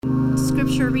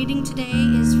scripture reading today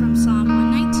is from Psalm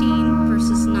 119,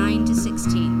 verses 9 to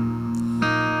 16.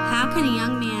 How can a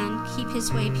young man keep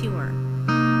his way pure?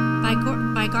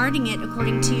 By guarding it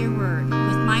according to your word.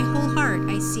 With my whole heart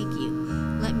I seek you.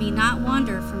 Let me not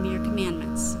wander from your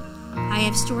commandments. I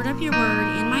have stored up your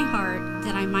word in my heart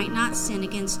that I might not sin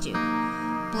against you.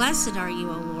 Blessed are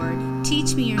you, O Lord.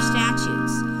 Teach me your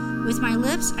statutes. With my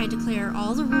lips I declare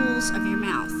all the rules of your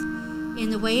mouth. In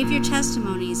the way of your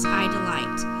testimonies I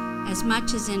delight, as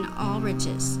much as in all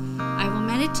riches. I will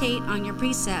meditate on your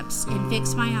precepts and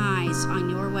fix my eyes on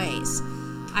your ways.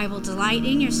 I will delight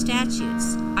in your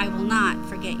statutes. I will not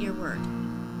forget your word.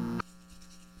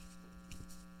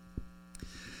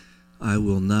 I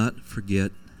will not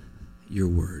forget your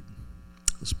word.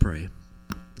 Let's pray.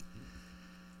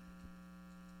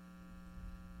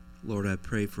 Lord, I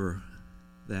pray for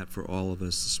that for all of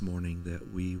us this morning,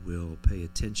 that we will pay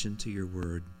attention to your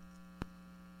word,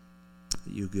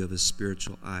 that you give us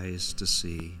spiritual eyes to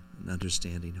see, an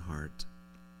understanding heart,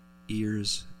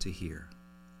 ears to hear.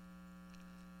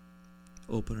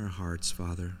 Open our hearts,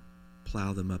 Father.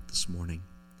 Plow them up this morning.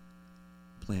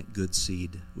 Plant good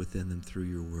seed within them through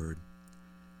your word.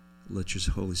 Let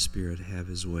your Holy Spirit have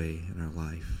his way in our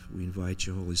life. We invite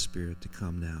you, Holy Spirit, to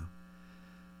come now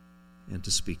and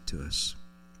to speak to us.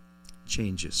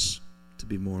 Change us to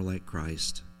be more like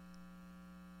Christ,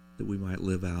 that we might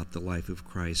live out the life of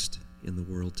Christ in the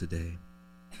world today.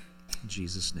 In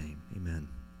Jesus' name, amen.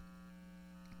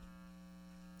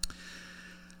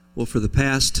 Well, for the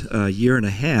past year and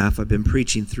a half, I've been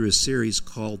preaching through a series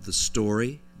called The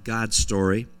Story, God's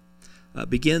Story. It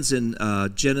begins in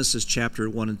Genesis chapter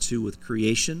 1 and 2 with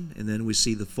creation, and then we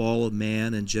see the fall of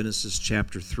man in Genesis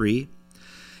chapter 3.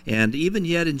 And even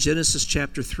yet in Genesis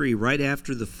chapter 3, right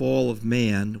after the fall of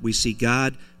man, we see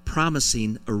God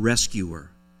promising a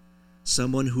rescuer,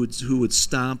 someone who would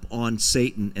stomp on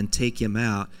Satan and take him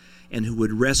out, and who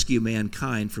would rescue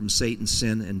mankind from Satan's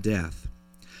sin and death.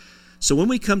 So when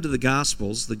we come to the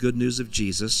Gospels, the good news of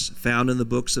Jesus, found in the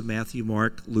books of Matthew,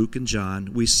 Mark, Luke, and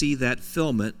John, we see that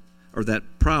fulfillment, or that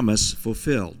promise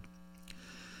fulfilled.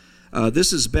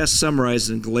 This is best summarized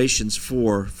in Galatians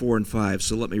 4 and 5,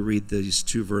 so let me read these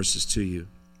two verses to you.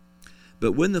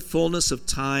 But when the fullness of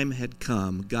time had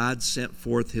come, God sent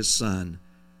forth his Son,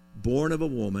 born of a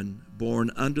woman,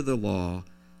 born under the law,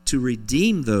 to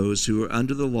redeem those who are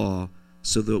under the law,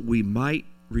 so that we might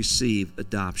receive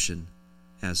adoption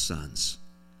as sons.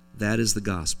 That is the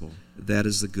gospel. That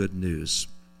is the good news.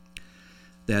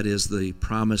 That is the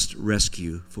promised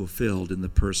rescue fulfilled in the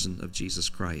person of Jesus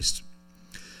Christ.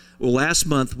 Well, last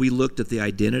month we looked at the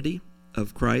identity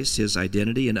of Christ, his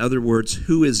identity. In other words,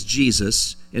 who is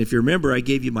Jesus? And if you remember, I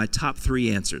gave you my top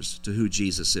 3 answers to who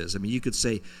Jesus is. I mean, you could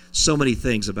say so many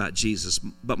things about Jesus,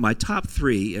 but my top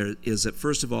 3 is that,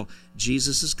 first of all,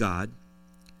 Jesus is God,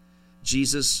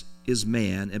 Jesus is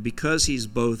man, and because he's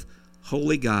both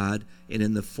holy God and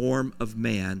in the form of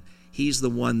man, he's the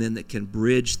one then that can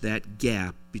bridge that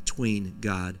gap between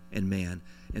God and man.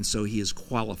 And so he is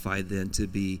qualified then to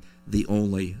be the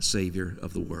only Savior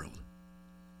of the world.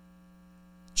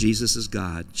 Jesus is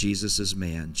God. Jesus is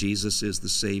man. Jesus is the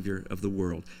Savior of the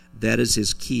world. That is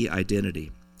his key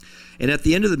identity. And at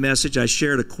the end of the message, I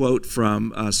shared a quote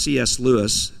from C.S.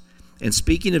 Lewis. And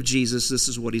speaking of Jesus, this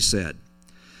is what he said.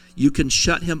 You can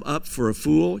shut him up for a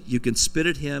fool, you can spit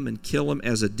at him and kill him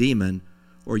as a demon,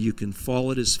 or you can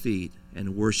fall at his feet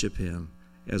and worship him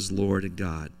as Lord and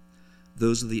God.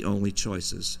 Those are the only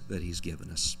choices that he's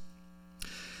given us.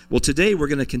 Well, today we're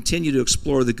going to continue to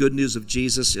explore the good news of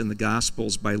Jesus in the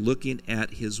Gospels by looking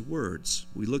at his words.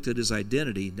 We looked at his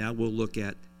identity, now we'll look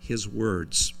at his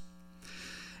words.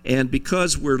 And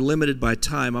because we're limited by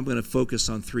time, I'm going to focus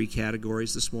on 3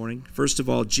 categories this morning. First of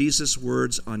all, Jesus'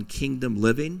 words on kingdom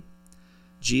living,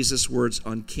 Jesus' words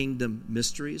on kingdom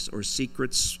mysteries or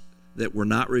secrets that were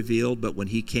not revealed, but when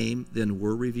he came, then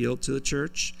were revealed to the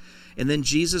church. And then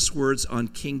Jesus' words on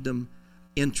kingdom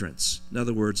entrance. In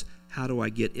other words, how do I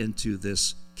get into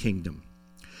this kingdom?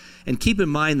 And keep in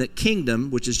mind that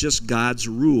kingdom, which is just God's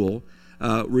rule,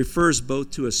 refers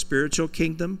both to a spiritual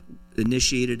kingdom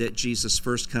initiated at Jesus'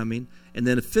 first coming, and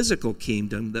then a physical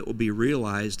kingdom that will be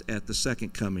realized at the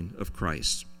second coming of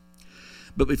Christ.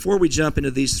 But before we jump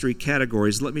into these 3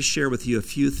 categories, let me share with you a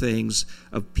few things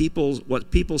of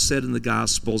what people said in the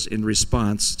Gospels in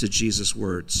response to Jesus'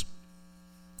 words.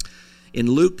 In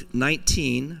Luke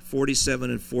 19:47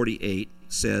 and 48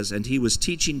 says, And he was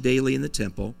teaching daily in the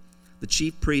temple. The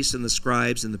chief priests and the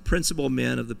scribes and the principal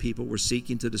men of the people were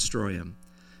seeking to destroy him.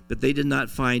 But they did not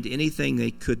find anything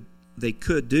they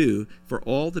could do, for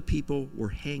all the people were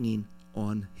hanging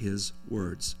on his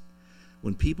words.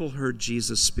 When people heard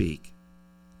Jesus speak,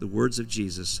 the words of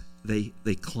Jesus, they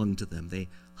clung to them. They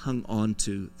hung on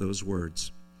to those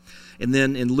words. And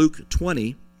then in Luke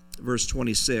 20, verse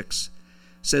 26,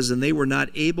 says, "And they were not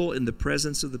able in the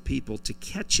presence of the people to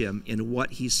catch him in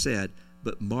what he said,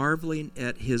 but marveling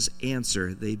at his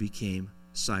answer, they became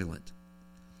silent."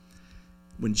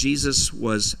 When Jesus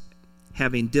was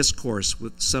having discourse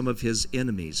with some of his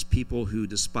enemies, people who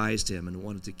despised him and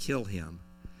wanted to kill him,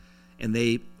 and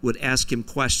they would ask him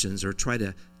questions or try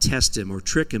to test him or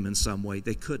trick him in some way,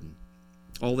 they couldn't.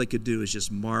 All they could do is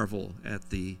just marvel at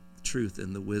the truth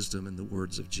and the wisdom and the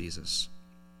words of Jesus.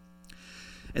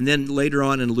 And then later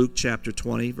on in Luke chapter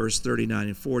 20, verse 39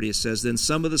 and 40, it says, "Then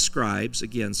some of the scribes,"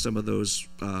 again, some of those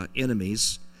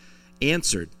enemies,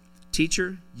 "answered,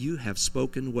 'Teacher, you have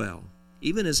spoken well.'"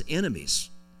 Even his enemies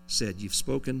said, "You've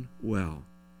spoken well,"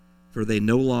 for they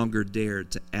no longer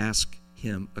dared to ask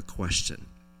him a question.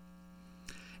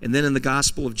 And then in the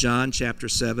Gospel of John, chapter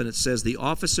 7, it says, "The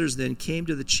officers then came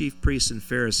to the chief priests and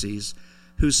Pharisees,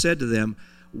 who said to them,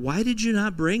 'Why did you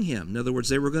not bring him?'" In other words,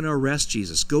 they were going to arrest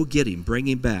Jesus. "Go get him, bring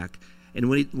him back." And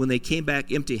when they came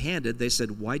back empty-handed, they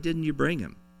said, "Why didn't you bring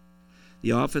him?"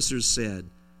 The officers said,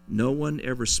 "No one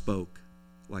ever spoke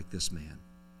like this man."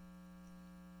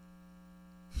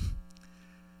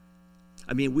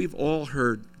 I mean, we've all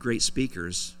heard great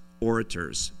speakers,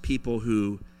 orators, people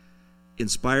who,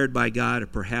 inspired by God, or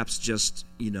perhaps just,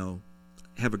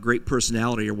 have a great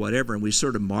personality or whatever, and we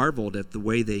sort of marveled at the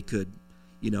way they could,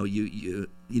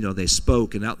 they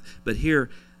spoke. But here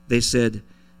they said,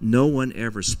 "No one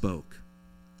ever spoke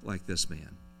like this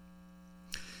man."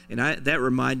 And that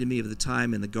reminded me of the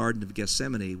time in the Garden of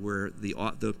Gethsemane where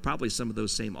probably some of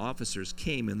those same officers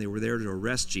came and they were there to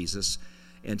arrest Jesus,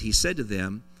 and he said to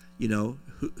them,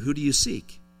 who do you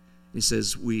seek? And he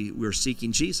says, we're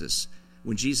seeking Jesus.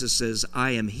 When Jesus says,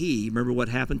 "I am he," remember what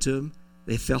happened to him?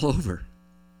 They fell over.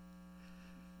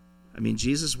 I mean,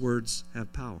 Jesus' words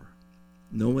have power.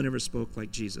 No one ever spoke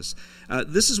like Jesus.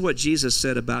 This is what Jesus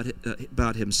said about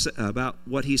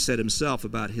what he said himself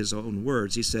about his own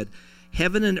words. He said,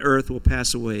 "Heaven and earth will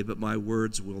pass away, but my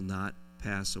words will not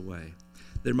pass away."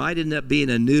 There might end up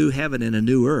being a new heaven and a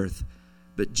new earth,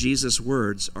 but Jesus'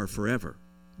 words are forever.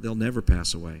 They'll never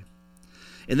pass away.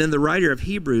 And then the writer of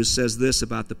Hebrews says this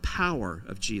about the power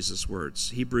of Jesus'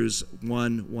 words. Hebrews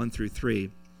 1 through 3.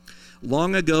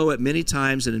 "Long ago, at many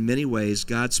times and in many ways,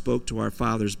 God spoke to our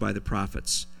fathers by the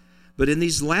prophets. But in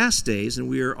these last days," and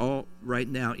we are all right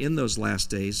now in those last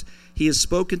days, "he has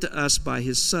spoken to us by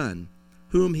his Son,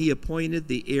 whom he appointed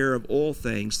the heir of all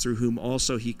things, through whom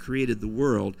also he created the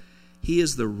world. He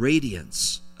is the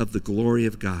radiance of the glory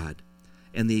of God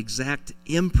and the exact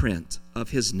imprint of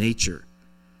his nature.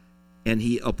 And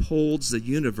he upholds the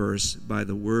universe by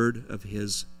the word of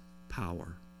his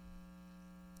power."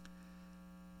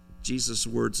 Jesus'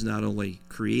 words not only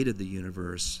created the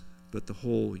universe, but the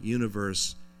whole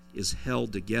universe is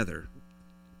held together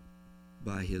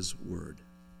by his word.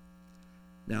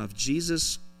 Now, if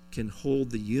Jesus can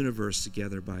hold the universe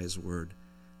together by his word,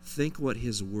 think what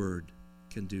his word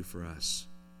can do for us.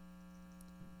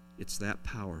 It's that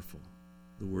powerful,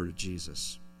 the word of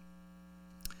Jesus.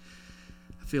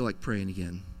 I feel like praying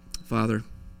again. Father,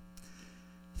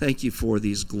 thank you for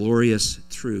these glorious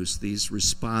truths, these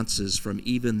responses from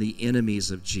even the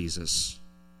enemies of Jesus,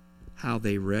 how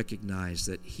they recognized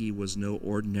that he was no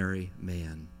ordinary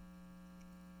man.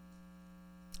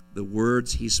 The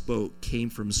words he spoke came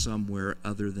from somewhere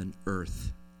other than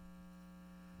earth.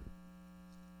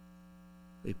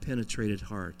 They penetrated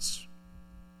hearts.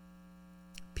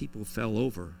 People fell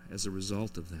over as a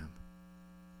result of them.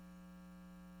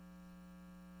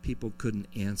 People couldn't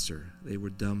answer. They were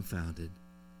dumbfounded.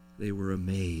 They were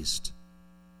amazed,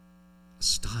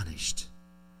 astonished.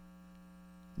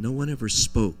 No one ever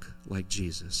spoke like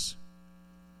Jesus.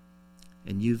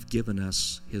 And you've given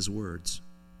us his words.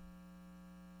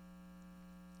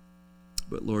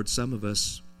 But Lord, some of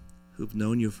us who've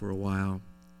known you for a while,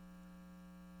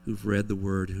 who've read the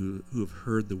word, who have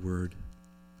heard the word,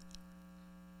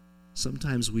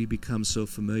 sometimes we become so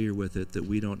familiar with it that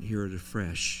we don't hear it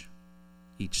afresh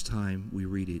each time we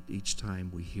read it, each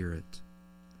time we hear it.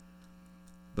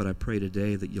 But I pray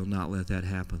today that you'll not let that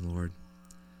happen, Lord.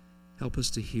 Help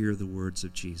us to hear the words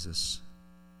of Jesus.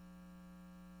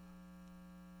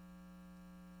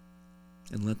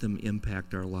 And let them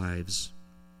impact our lives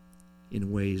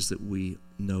in ways that we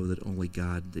know that only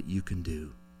God, that you can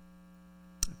do.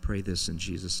 I pray this in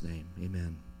Jesus' name.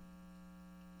 Amen.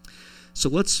 So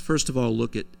let's first of all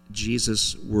look at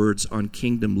Jesus' words on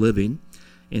kingdom living.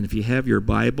 And if you have your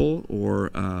Bible or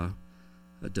a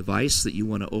device that you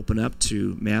want to open up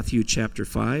to Matthew chapter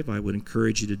 5, I would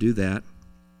encourage you to do that.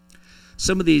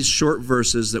 Some of these short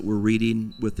verses that we're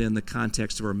reading within the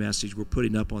context of our message we're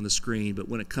putting up on the screen, but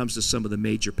when it comes to some of the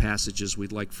major passages,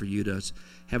 we'd like for you to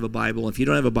have a Bible. If you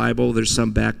don't have a Bible, there's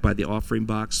some back by the offering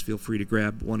box. Feel free to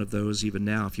grab one of those even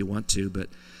now if you want to, but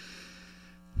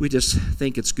we just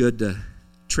think it's good to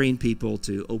train people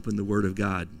to open the Word of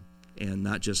God and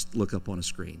not just look up on a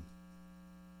screen.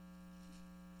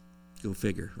 Go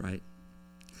figure, right?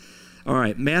 All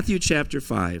right, Matthew chapter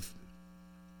 5.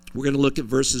 We're going to look at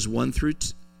verses 1 through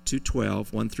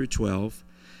 12,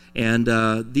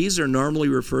 and these are normally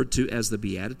referred to as the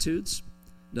Beatitudes.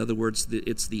 In other words,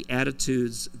 it's the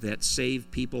attitudes that saved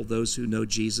people, those who know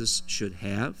Jesus, should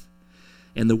have.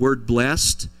 And the word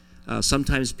blessed,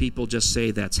 sometimes people just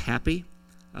say that's happy.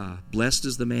 Blessed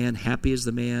is the man, happy is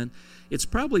the man. It's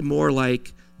probably more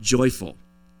like joyful,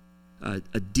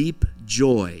 a deep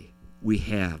joy we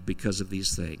have because of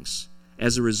these things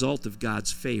as a result of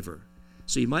God's favor.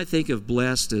 So you might think of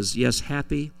blessed as, yes,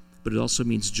 happy, but it also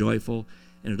means joyful,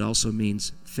 and it also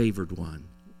means favored one.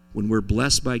 When we're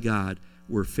blessed by God,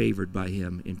 we're favored by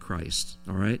Him in Christ.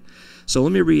 All right? So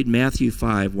let me read Matthew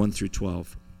 5, 1 through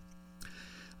 12.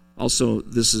 Also,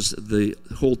 this is the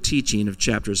whole teaching of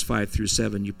chapters 5 through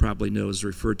 7 you probably know is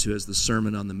referred to as the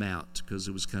Sermon on the Mount, because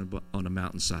it was kind of on a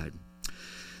mountainside.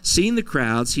 Seeing the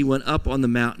crowds, he went up on the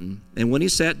mountain, and when he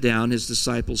sat down, his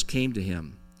disciples came to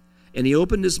him. And he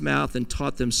opened his mouth and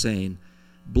taught them, saying,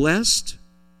 Blessed,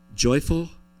 joyful,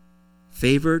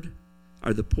 favored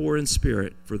are the poor in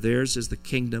spirit, for theirs is the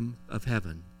kingdom of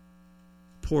heaven.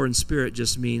 Poor in spirit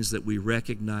just means that we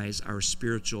recognize our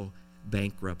spiritual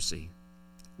bankruptcy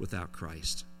without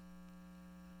Christ,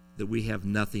 that we have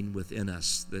nothing within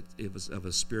us that is of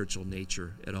a spiritual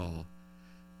nature at all.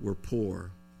 We're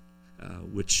poor,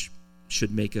 which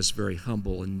should make us very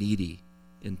humble and needy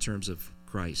in terms of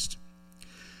Christ.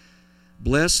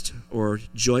 Blessed or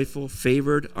joyful,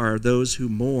 favored are those who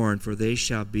mourn, for they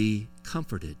shall be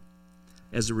comforted.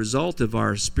 As a result of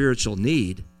our spiritual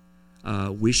need,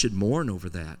 we should mourn over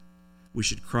that. We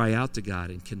should cry out to God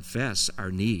and confess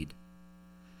our need.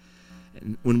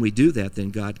 And when we do that, then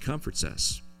God comforts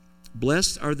us.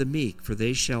 Blessed are the meek, for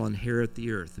they shall inherit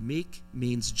the earth. Meek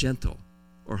means gentle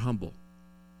or humble.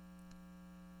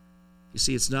 You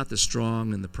see, it's not the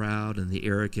strong and the proud and the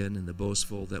arrogant and the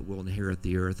boastful that will inherit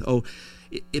the earth. Oh,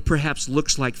 it perhaps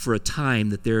looks like for a time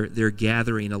that they're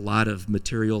gathering a lot of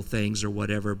material things or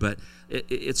whatever, but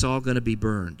it's all going to be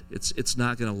burned. It's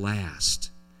not going to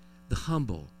last. The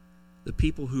humble, the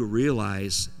people who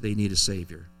realize they need a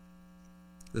Savior,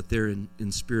 that they're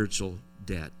in spiritual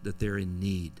debt, that they're in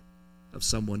need of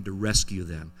someone to rescue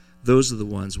them, those are the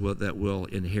ones that will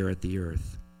inherit the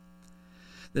earth.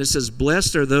 Then it says,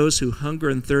 Blessed are those who hunger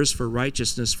and thirst for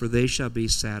righteousness, for they shall be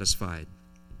satisfied.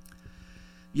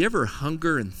 You ever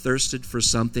hunger and thirsted for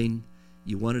something?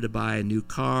 You wanted to buy a new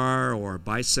car or a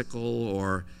bicycle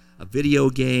or a video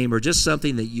game or just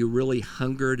something that you really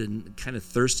hungered and kind of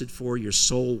thirsted for. Your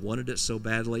soul wanted it so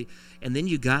badly. And then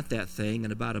you got that thing,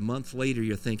 and about a month later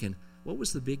you're thinking, what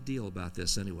was the big deal about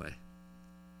this anyway?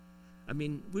 I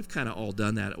mean, we've kind of all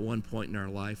done that at one point in our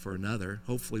life or another.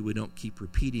 Hopefully we don't keep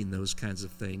repeating those kinds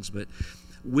of things. But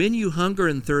when you hunger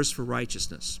and thirst for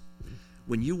righteousness,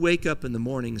 when you wake up in the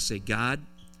morning and say, God,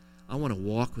 I want to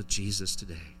walk with Jesus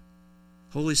today.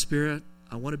 Holy Spirit,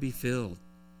 I want to be filled.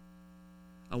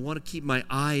 I want to keep my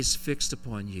eyes fixed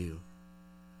upon you.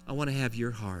 I want to have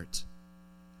your heart.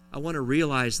 I want to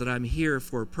realize that I'm here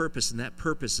for a purpose, and that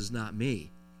purpose is not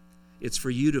me. It's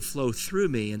for you to flow through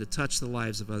me and to touch the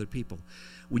lives of other people.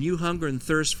 When you hunger and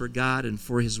thirst for God and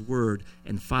for His Word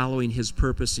and following His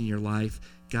purpose in your life,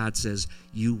 God says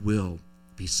you will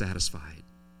be satisfied.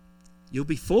 You'll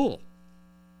be full.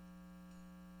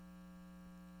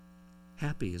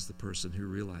 Happy is the person who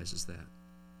realizes that.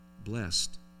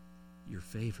 Blessed, you're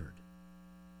favored.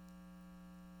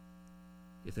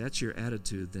 If that's your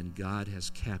attitude, then God has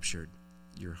captured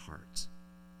your heart.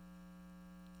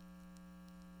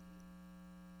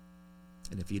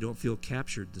 And if you don't feel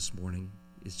captured this morning,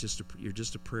 you're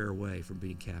just a prayer away from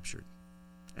being captured.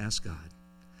 Ask God.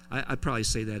 I probably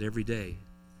say that every day.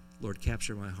 Lord,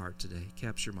 capture my heart today.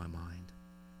 Capture my mind.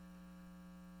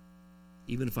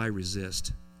 Even if I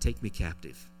resist, take me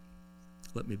captive.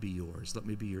 Let me be yours. Let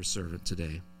me be your servant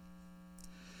today.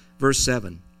 Verse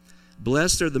 7,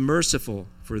 Blessed are the merciful,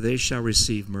 for they shall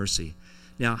receive mercy.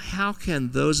 Now, how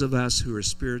can those of us who are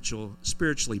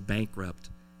spiritually bankrupt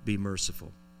be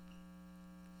merciful?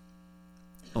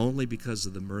 Only because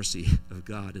of the mercy of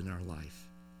God in our life,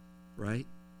 right?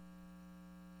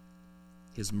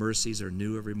 His mercies are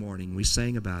new every morning. We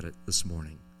sang about it this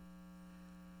morning.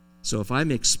 So if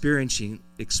I'm experiencing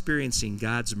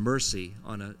God's mercy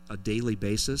on a daily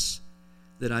basis,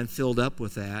 that I'm filled up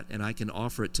with that and I can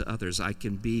offer it to others. I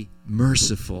can be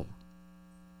merciful.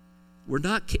 We're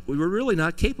really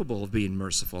not capable of being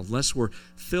merciful unless we're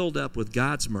filled up with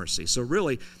God's mercy. So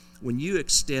really, when you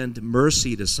extend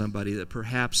mercy to somebody that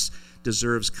perhaps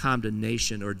deserves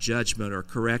condemnation or judgment or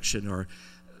correction or,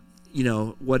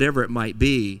 whatever it might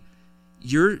be,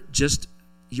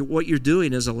 what you're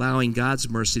doing is allowing God's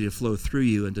mercy to flow through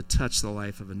you and to touch the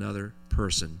life of another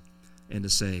person and to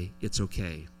say, it's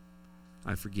okay.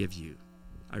 I forgive you.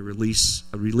 I release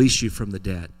you from the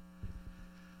debt.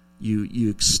 You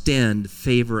extend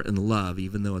favor and love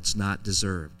even though it's not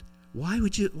deserved. Why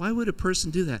would a person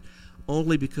do that?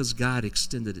 Only because God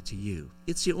extended it to you.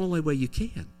 It's the only way you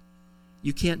can.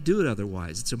 You can't do it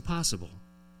otherwise. It's impossible.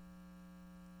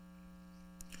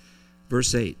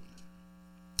 Verse 8.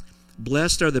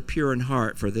 Blessed are the pure in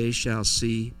heart, for they shall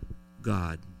see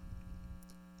God.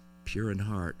 Pure in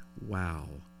heart. Wow.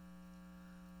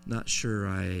 Not sure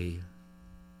I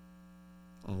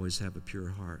always have a pure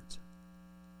heart.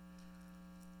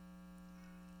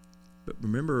 But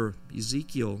remember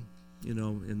Ezekiel,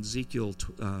 in Ezekiel,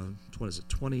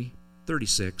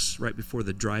 36, right before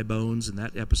the dry bones in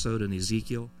that episode in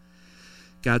Ezekiel,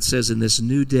 God says in this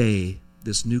new day,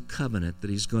 this new covenant that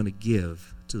he's going to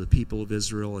give to the people of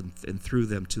Israel and through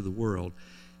them to the world,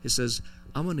 he says,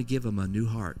 I'm going to give them a new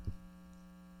heart.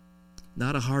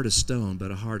 Not a heart of stone,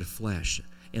 but a heart of flesh.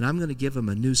 And I'm going to give them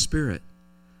a new spirit,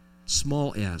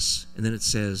 small s, and then it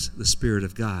says the Spirit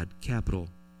of God, capital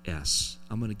S.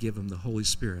 I'm going to give them the Holy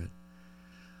Spirit.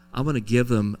 I'm going to give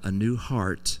them a new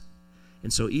heart.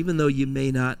 And so even though you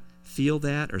may not feel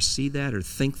that or see that or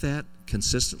think that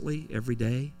consistently every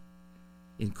day,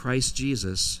 in Christ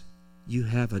Jesus, you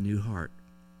have a new heart.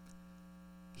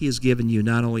 He has given you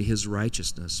not only his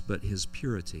righteousness, but his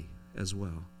purity as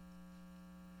well.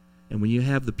 And when you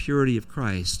have the purity of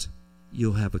Christ,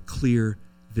 you'll have a clear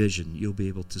vision. You'll be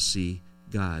able to see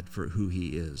God for who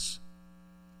he is.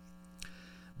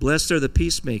 Blessed are the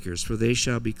peacemakers, for they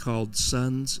shall be called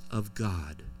sons of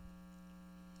God.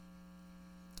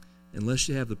 Unless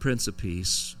you have the Prince of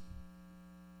Peace,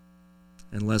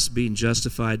 unless being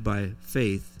justified by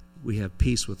faith, we have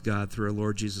peace with God through our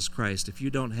Lord Jesus Christ. If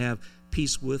you don't have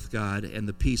peace with God and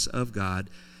the peace of God,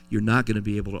 you're not going to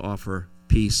be able to offer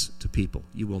peace to people.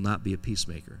 You will not be a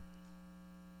peacemaker.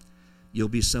 You'll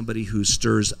be somebody who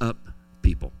stirs up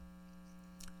people.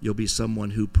 You'll be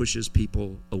someone who pushes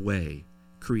people away,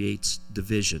 creates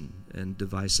division and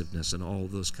divisiveness and all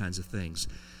of those kinds of things.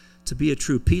 To be a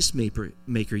true peacemaker,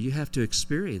 you have to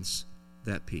experience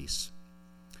that peace.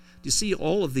 You see,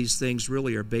 all of these things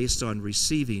really are based on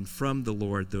receiving from the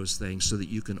Lord those things so that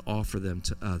you can offer them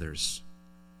to others.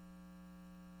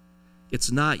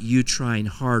 It's not you trying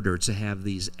harder to have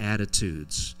these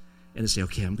attitudes and to say,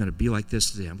 okay, I'm going to be like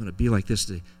this today, I'm going to be like this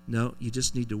today. No, you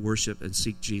just need to worship and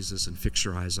seek Jesus and fix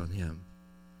your eyes on him.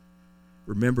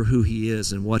 Remember who he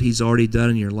is and what he's already done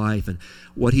in your life and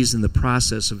what he's in the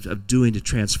process of doing to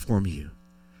transform you.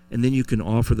 And then you can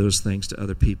offer those things to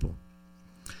other people.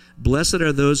 Blessed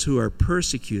are those who are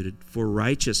persecuted for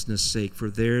righteousness' sake, for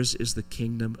theirs is the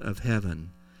kingdom of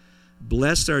heaven.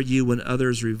 Blessed are you when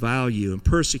others revile you and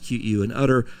persecute you and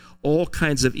utter all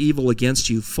kinds of evil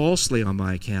against you falsely on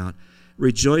my account.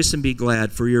 Rejoice and be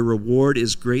glad, for your reward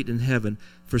is great in heaven,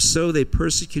 for so they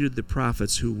persecuted the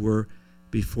prophets who were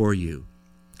before you.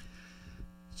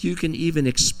 You can even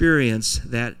experience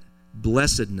that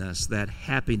blessedness, that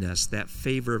happiness, that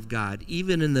favor of God,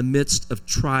 even in the midst of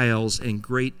trials and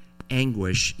great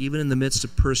anguish, even in the midst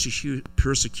of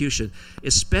persecution,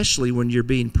 especially when you're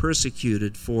being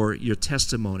persecuted for your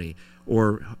testimony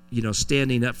or,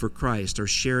 standing up for Christ or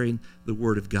sharing the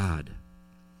Word of God.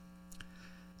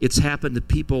 It's happened to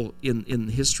people in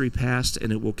history past,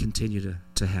 and it will continue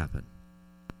to happen.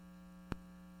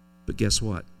 But guess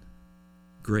what?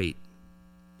 Great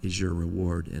is your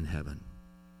reward in heaven.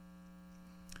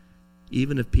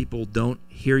 Even if people don't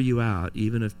hear you out,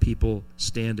 even if people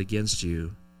stand against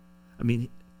you,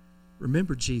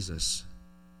 remember Jesus,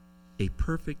 a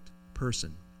perfect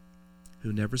person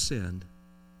who never sinned,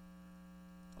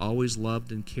 always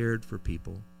loved and cared for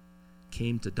people,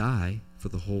 came to die for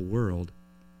the whole world,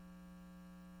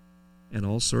 and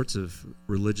all sorts of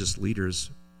religious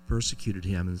leaders persecuted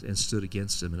him and stood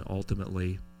against him and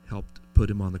ultimately helped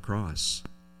put him on the cross.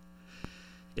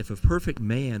 If a perfect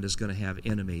man is going to have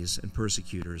enemies and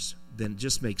persecutors, then it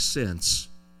just makes sense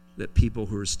that people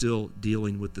who are still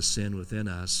dealing with the sin within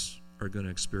us are going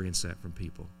to experience that from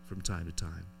people from time to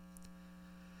time.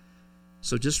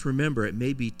 So just remember, it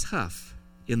may be tough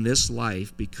in this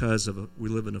life because we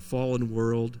live in a fallen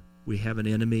world, We have an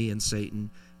enemy in Satan.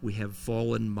 We have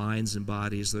fallen minds and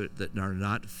bodies that are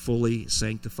not fully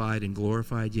sanctified and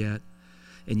glorified yet.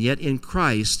 And yet in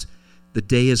Christ, the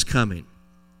day is coming.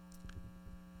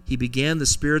 He began the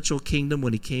spiritual kingdom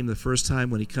when he came the first time.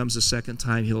 When he comes the second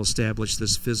time, he'll establish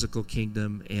this physical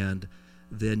kingdom, and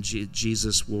then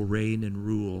Jesus will reign and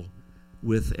rule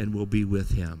with and will be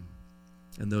with him.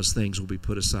 And those things will be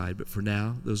put aside. But for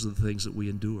now, those are the things that we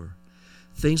endure.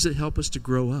 Things that help us to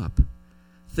grow up.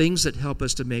 Things that help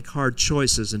us to make hard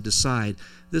choices and decide,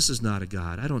 this is not a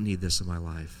God. I don't need this in my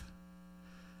life.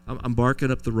 I'm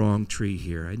barking up the wrong tree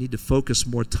here. I need to focus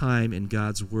more time in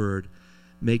God's Word.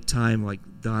 Make time, like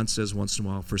Don says once in a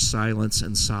while, for silence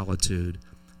and solitude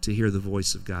to hear the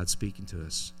voice of God speaking to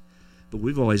us. But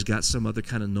we've always got some other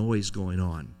kind of noise going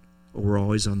on, or we're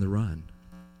always on the run.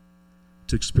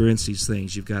 To experience these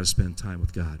things, you've got to spend time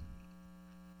with God.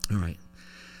 All right,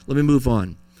 let me move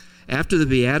on. After the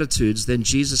Beatitudes, then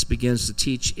Jesus begins to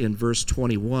teach in verse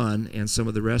 21 and some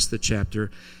of the rest of the chapter,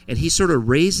 and he sort of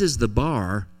raises the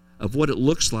bar of what it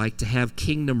looks like to have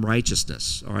kingdom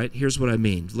righteousness. All right, here's what I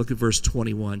mean. Look at verse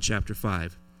 21, chapter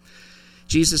 5.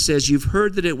 Jesus says, "You've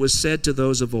heard that it was said to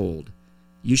those of old,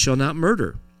 'You shall not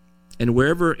murder, and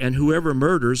whoever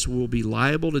murders will be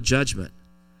liable to judgment.'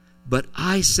 But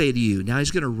I say to you," now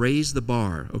he's going to raise the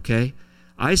bar, okay?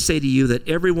 "I say to you that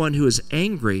everyone who is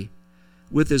angry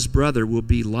with his brother will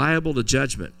be liable to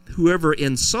judgment. Whoever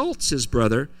insults his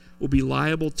brother will be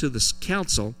liable to the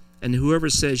council, and whoever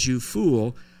says 'you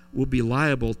fool' will be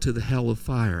liable to the hell of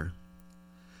fire."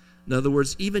 In other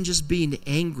words, even just being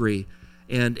angry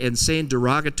and saying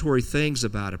derogatory things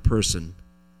about a person,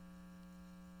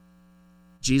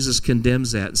 Jesus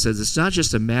condemns that and says it's not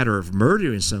just a matter of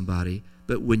murdering somebody,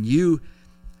 but when you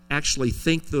actually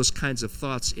think those kinds of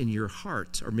thoughts in your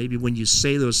heart, or maybe when you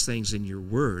say those things in your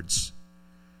words,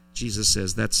 Jesus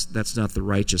says that's not the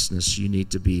righteousness you need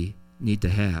to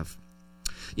have.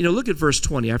 You know, look at verse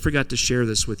 20. I forgot to share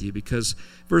this with you because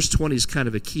verse 20 is kind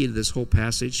of a key to this whole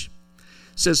passage.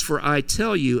 It says, "For I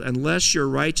tell you, unless your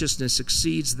righteousness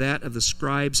exceeds that of the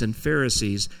scribes and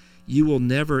Pharisees, you will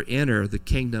never enter the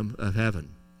kingdom of heaven."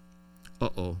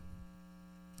 Uh-oh.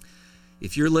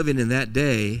 If you're living in that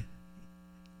day,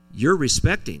 you're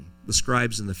respecting the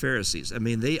scribes and the Pharisees. I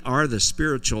mean, they are the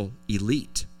spiritual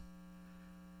elite.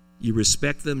 You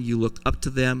respect them, you look up to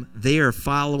them. They are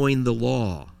following the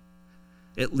law,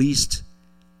 at least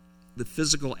the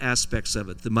physical aspects of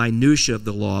it, the minutiae of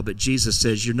the law. But Jesus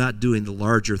says you're not doing the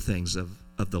larger things of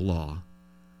the law,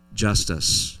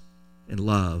 justice and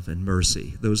love and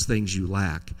mercy. Those things you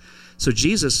lack. So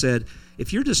Jesus said,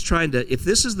 if you're just if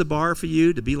this is the bar for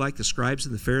you to be like the scribes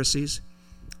and the Pharisees,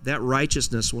 that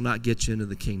righteousness will not get you into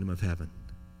the kingdom of heaven.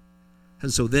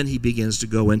 And so then he begins to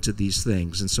go into these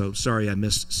things. And so, sorry I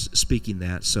missed speaking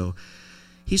that. So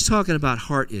he's talking about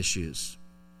heart issues,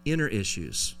 inner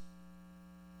issues,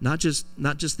 not just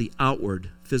the outward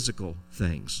physical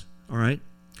things. All right?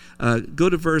 Go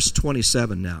to verse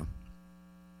 27 now.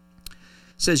 It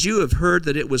says, "You have heard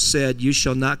that it was said, 'You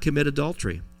shall not commit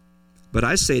adultery.' But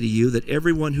I say to you that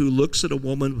everyone who looks at a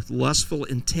woman with lustful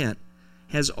intent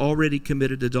has already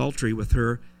committed adultery with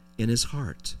her in his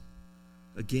heart."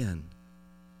 Again,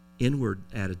 inward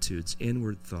attitudes,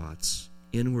 inward thoughts,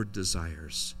 inward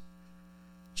desires.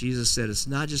 Jesus said it's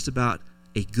not just about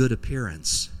a good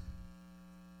appearance.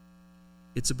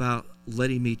 It's about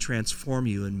letting me transform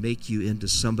you and make you into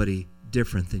somebody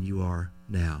different than you are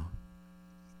now.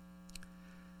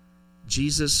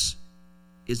 Jesus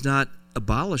is not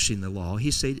abolishing the law.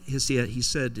 He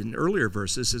said in earlier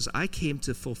verses, "I came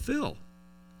to fulfill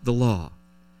the law."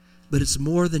 But it's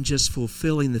more than just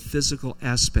fulfilling the physical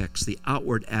aspects, the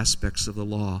outward aspects of the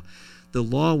law. The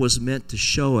law was meant to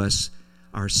show us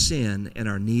our sin and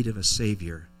our need of a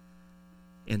Savior,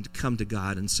 and come to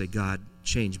God and say, "God,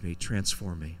 change me,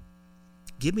 transform me.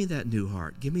 Give me that new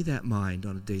heart. Give me that mind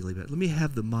on a daily basis. Let me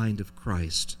have the mind of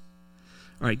Christ."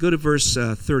 All right, go to verse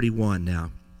 31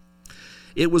 now.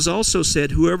 "It was also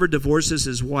said, 'Whoever divorces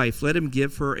his wife, let him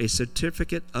give her a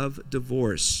certificate of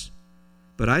divorce.'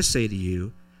 But I say to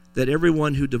you that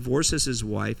everyone who divorces his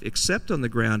wife, except on the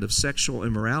ground of sexual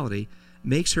immorality,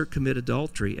 makes her commit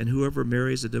adultery, and whoever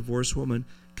marries a divorced woman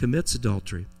commits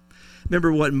adultery."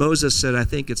 Remember what Moses said, I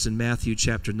think it's in Matthew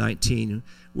chapter 19,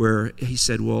 where he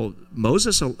said,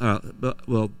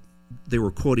 they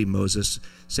were quoting Moses,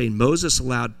 saying Moses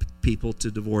allowed people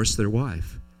to divorce their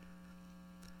wife.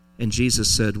 And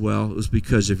Jesus said, well, it was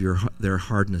because of their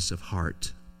hardness of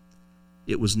heart.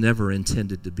 It was never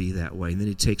intended to be that way. And then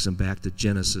he takes them back to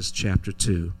Genesis chapter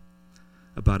 2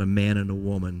 about a man and a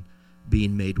woman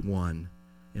being made one,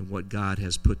 and what God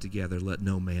has put together, let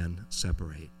no man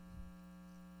separate.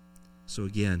 So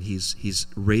again, he's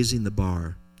raising the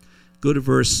bar. Go to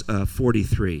verse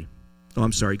 43. Oh,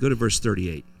 I'm sorry. Go to verse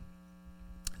 38.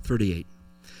 38.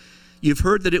 You've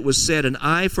heard that it was said, an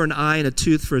eye for an eye and a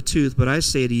tooth for a tooth. But I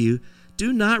say to you,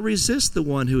 do not resist the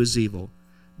one who is evil.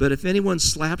 But if anyone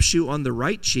slaps you on the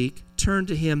right cheek, turn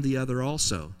to him the other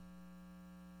also.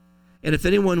 And if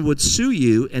anyone would sue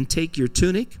you and take your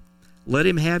tunic, let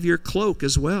him have your cloak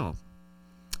as well.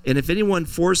 And if anyone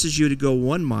forces you to go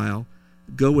 1 mile,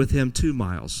 go with him 2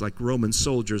 miles, like Roman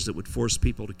soldiers that would force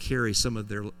people to carry some of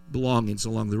their belongings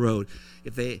along the road.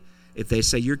 If they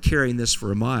say, you're carrying this for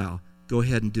 1 mile, go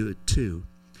ahead and do it too.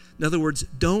 In other words,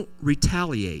 don't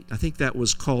retaliate. I think that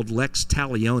was called lex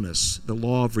talionis, the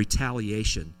law of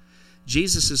retaliation.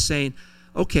 Jesus is saying,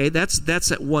 okay,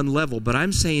 that's at one level, but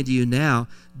I'm saying to you now,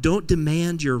 don't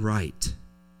demand your right.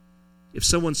 If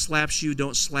someone slaps you,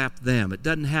 don't slap them. It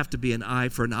doesn't have to be an eye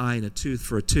for an eye and a tooth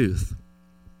for a tooth.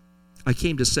 I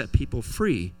came to set people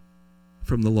free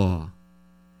from the law.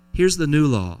 Here's the new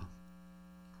law.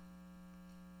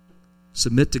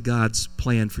 Submit to God's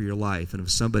plan for your life. And if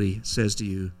somebody says to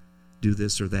you, do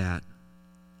this or that,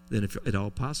 then if at all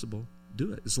possible,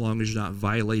 do it, as long as you're not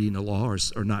violating the law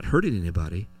or not hurting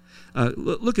anybody.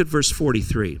 Look at verse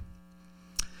 43. It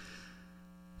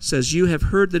says, you have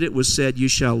heard that it was said, you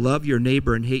shall love your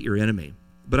neighbor and hate your enemy.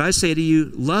 But I say to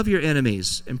you, love your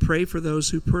enemies and pray for those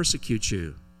who persecute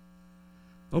you.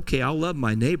 Okay, I'll love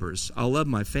my neighbors. I'll love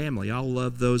my family. I'll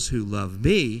love those who love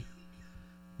me.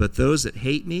 But those that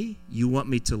hate me, you want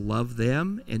me to love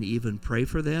them and even pray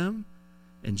for them?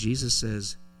 And Jesus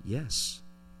says, yes.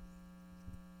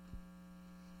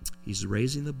 He's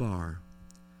raising the bar.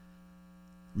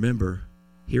 Remember,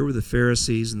 here were the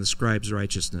Pharisees and the scribes'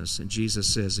 righteousness. And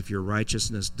Jesus says, if your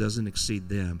righteousness doesn't exceed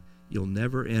them, you'll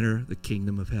never enter the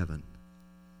kingdom of heaven.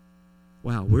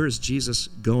 Wow, where is Jesus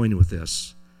going with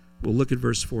this? Well, look at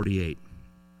verse 48.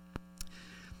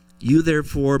 You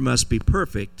therefore must be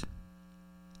perfect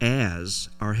as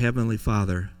our heavenly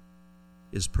Father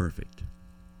is perfect.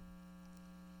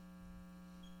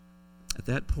 At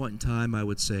that point in time, I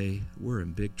would say, we're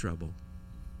in big trouble.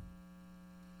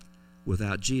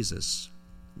 Without Jesus,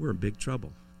 we're in big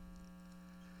trouble.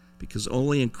 Because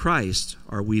only in Christ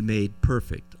are we made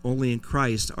perfect. Only in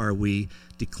Christ are we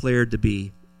declared to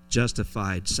be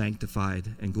justified,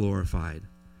 sanctified, and glorified.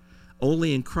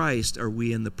 Only in Christ are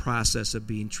we in the process of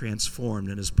being transformed.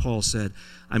 And as Paul said,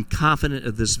 I'm confident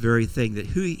of this very thing, that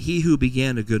he who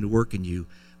began a good work in you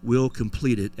will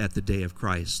complete it at the day of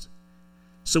Christ.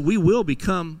 So we will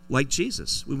become like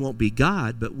Jesus. We won't be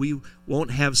God, but we won't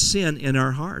have sin in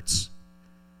our hearts.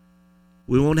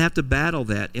 We won't have to battle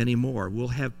that anymore. We'll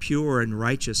have pure and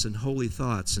righteous and holy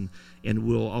thoughts, and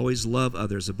we'll always love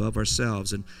others above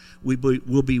ourselves. And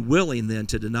we'll be willing then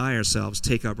to deny ourselves,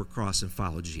 take up our cross, and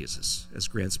follow Jesus, as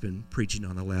Grant's been preaching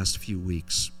on the last few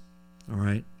weeks. All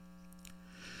right?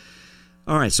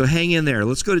 All right, so hang in there.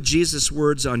 Let's go to Jesus'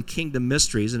 words on kingdom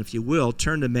mysteries. And if you will,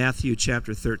 turn to Matthew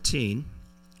chapter 13.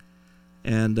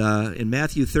 And in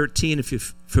Matthew 13, if you're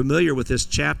familiar with this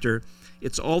chapter,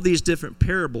 it's all these different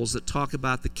parables that talk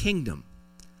about the kingdom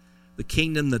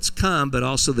that's come, but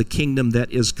also the kingdom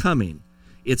that is coming.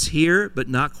 It's here, but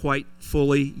not quite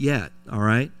fully yet, all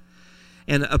right?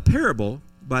 And a parable,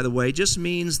 by the way, just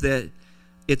means that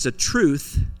it's a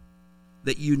truth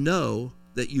that you know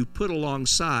that you put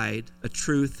alongside a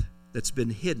truth that's been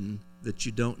hidden that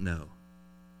you don't know.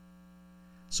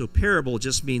 So parable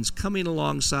just means coming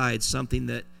alongside something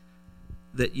that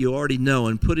you already know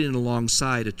and putting it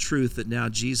alongside a truth that now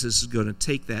Jesus is going to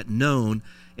take that known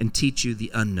and teach you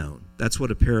the unknown. That's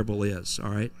what a parable is,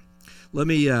 all right? Let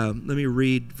me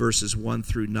read verses 1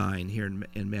 through 9 here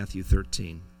in Matthew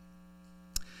 13.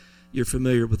 You're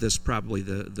familiar with this probably,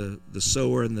 the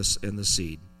sower and the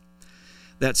seed.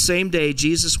 That same day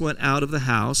Jesus went out of the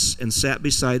house and sat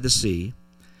beside the sea,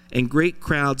 and great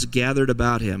crowds gathered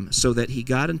about him, so that he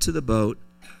got into a boat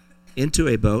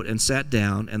and sat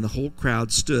down, and the whole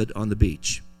crowd stood on the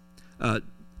beach.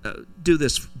 Do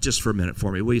this just for a minute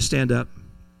for me. Will you stand up?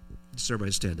 Just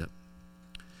everybody stand up.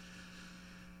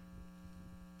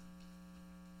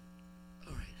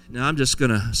 All right. Now I'm just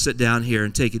going to sit down here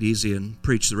and take it easy and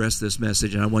preach the rest of this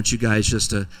message, and I want you guys just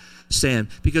to stand,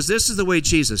 because this is the way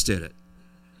Jesus did it.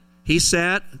 He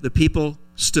sat, the people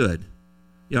stood.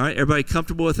 You all right? Everybody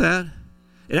comfortable with that?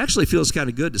 It actually feels kind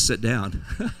of good to sit down.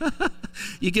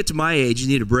 You get to my age, you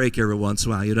need a break every once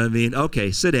in a while, you know what I mean?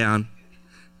 Okay, sit down.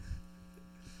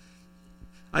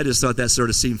 I just thought that sort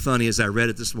of seemed funny as I read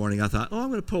it this morning. I thought, I'm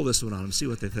going to pull this one on them, see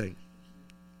what they think.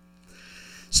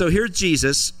 So here's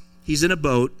Jesus. He's in a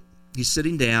boat, he's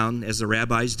sitting down, as the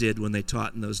rabbis did when they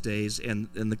taught in those days, and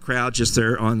the crowd just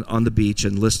there on the beach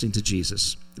and listening to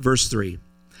Jesus. Verse 3,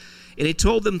 and he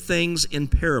told them things in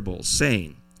parables,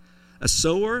 saying, a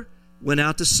sower went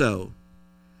out to sow.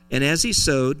 And as he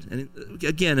sowed, and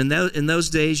again, in those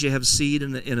days, you have seed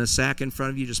in a sack in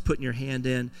front of you, just putting your hand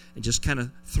in and just kind of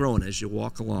throwing as you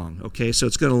walk along. Okay, so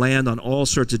it's going to land on all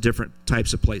sorts of different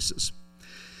types of places.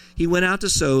 He went out to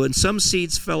sow, and some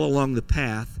seeds fell along the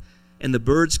path, and the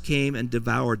birds came and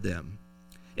devoured them.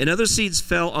 And other seeds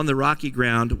fell on the rocky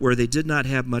ground where they did not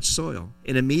have much soil.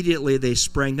 And immediately they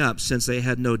sprang up, since they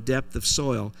had no depth of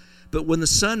soil. But when the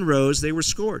sun rose, they were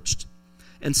scorched.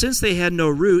 And since they had no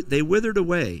root, they withered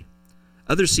away.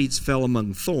 Other seeds fell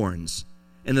among thorns,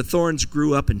 and the thorns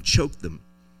grew up and choked them.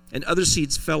 And other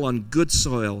seeds fell on good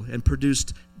soil and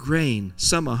produced grain,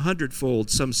 some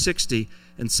 100-fold, some 60,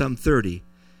 and some 30.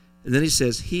 And then he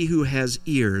says, he who has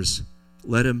ears,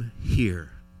 let him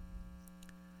hear.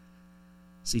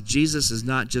 See, Jesus is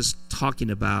not just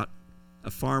talking about a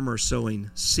farmer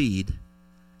sowing seed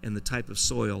and the type of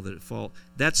soil that it falls.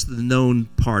 That's the known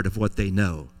part of what they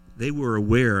know. They were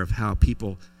aware of how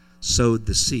people sowed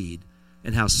the seed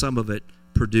and how some of it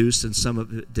produced and some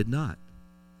of it did not.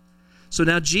 So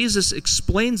now Jesus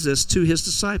explains this to his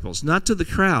disciples, not to the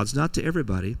crowds, not to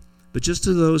everybody, but just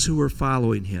to those who were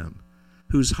following him,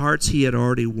 whose hearts he had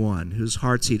already won, whose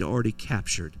hearts he'd already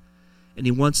captured. And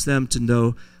he wants them to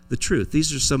know the truth.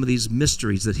 These are some of these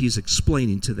mysteries that he's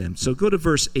explaining to them. So go to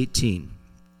verse 18.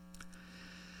 It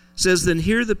says, then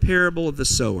hear the parable of the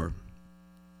sower.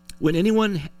 When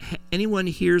anyone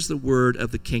hears the word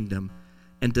of the kingdom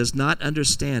and does not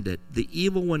understand it, the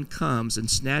evil one comes and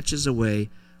snatches away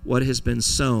what has been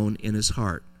sown in his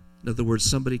heart. In other words,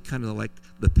 somebody kind of like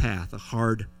the path, a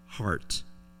hard heart.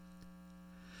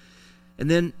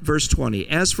 And then verse 20,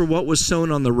 as for what was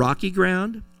sown on the rocky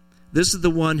ground, this is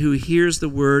the one who hears the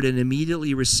word and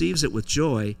immediately receives it with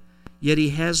joy, yet he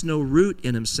has no root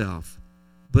in himself,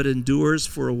 but endures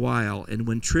for a while, and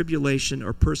when tribulation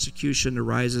or persecution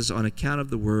arises on account of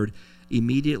the word,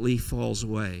 immediately falls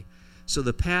away. So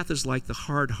the path is like the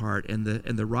hard heart, and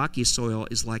the rocky soil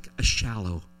is like a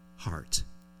shallow heart.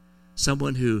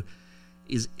 Someone who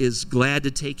is glad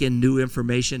to take in new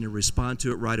information and respond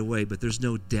to it right away, but there's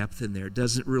no depth in there. It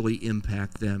doesn't really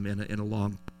impact them in a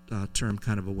long-term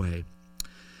kind of a way.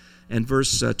 And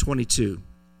verse 22,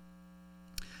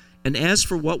 and as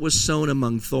for what was sown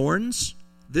among thorns,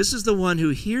 this is the one who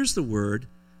hears the word,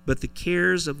 but the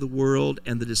cares of the world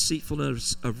and the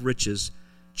deceitfulness of riches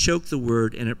choke the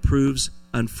word, and it proves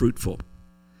unfruitful.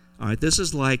 All right, this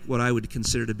is like what I would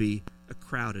consider to be a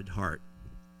crowded heart.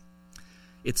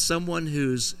 It's someone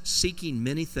who's seeking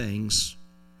many things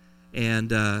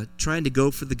and trying to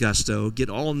go for the gusto, get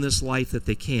all in this life that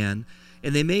they can,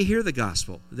 and they may hear the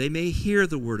gospel. They may hear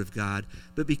the word of God,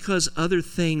 but because other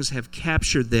things have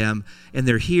captured them, and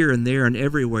they're here and there and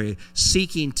everywhere,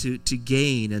 seeking to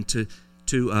gain and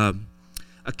to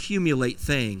accumulate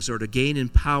things, or to gain in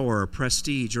power or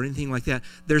prestige or anything like that,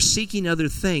 they're seeking other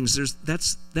things.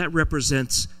 That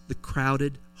represents the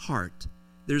crowded heart.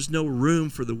 There's no room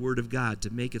for the word of God to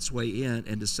make its way in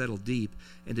and to settle deep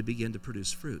and to begin to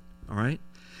produce fruit. All right?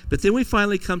 But then we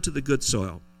finally come to the good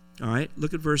soil. All right?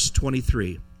 Look at verse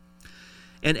 23.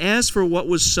 And as for what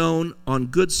was sown on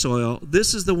good soil,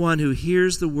 this is the one who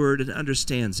hears the word and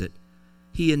understands it.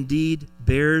 He indeed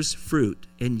bears fruit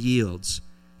and yields,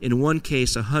 in one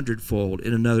case 100-fold,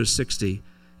 in another 60,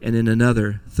 and in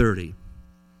another 30.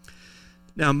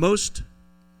 Now, most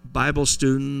Bible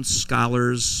students,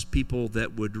 scholars, people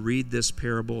that would read this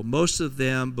parable, most of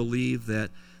them believe that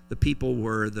the people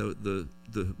were the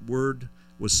word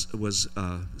was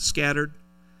scattered,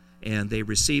 and they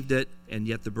received it, and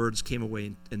yet the birds came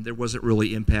away, and there wasn't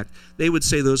really impact. They would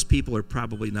say those people are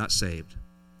probably not saved.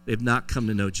 They've not come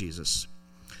to know Jesus.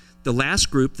 The last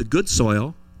group, the good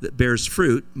soil that bears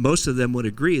fruit, most of them would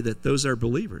agree that those are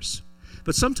believers.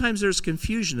 But sometimes there's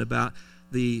confusion about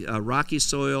the rocky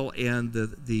soil and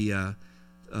the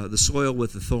soil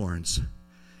with the thorns.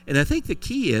 And I think the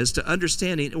key is to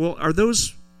understanding, well, are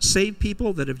those saved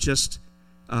people that have just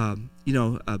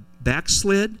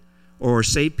backslid, or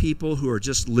saved people who are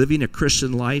just living a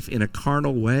Christian life in a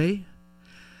carnal way?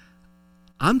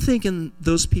 I'm thinking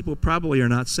those people probably are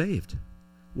not saved.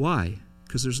 Why?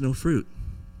 Because there's no fruit.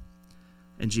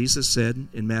 And Jesus said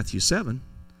in Matthew 7,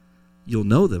 you'll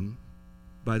know them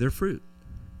by their fruit.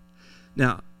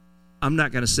 Now, I'm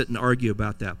not going to sit and argue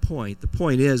about that point. The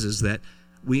point is that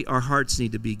our hearts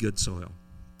need to be good soil.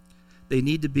 They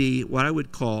need to be what I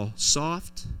would call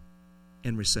soft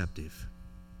and receptive.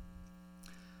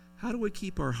 How do we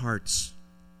keep our hearts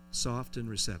soft and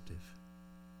receptive?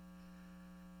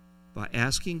 by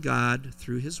asking God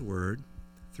through His Word,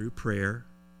 through prayer,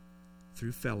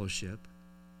 through fellowship,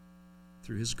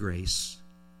 through His grace,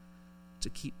 to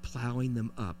keep plowing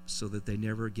them up so that they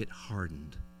never get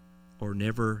hardened or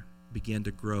never begin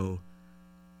to grow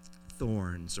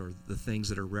thorns or the things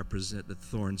that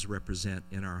thorns represent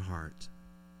in our heart.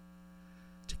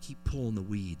 To keep pulling the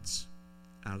weeds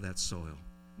out of that soil,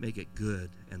 make it good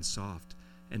and soft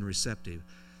and receptive.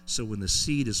 So when the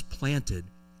seed is planted,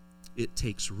 it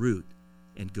takes root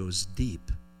and goes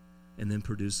deep and then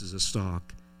produces a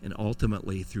stalk, and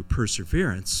ultimately through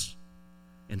perseverance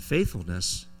and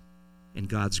faithfulness and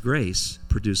God's grace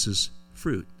produces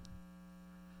fruit.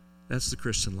 That's the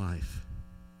Christian life.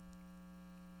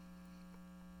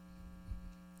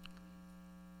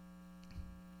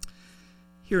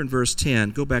 Here in verse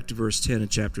 10, go back to verse 10 in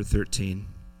chapter 13,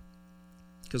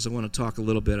 because I want to talk a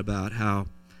little bit about how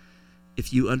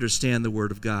if you understand the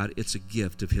Word of God, it's a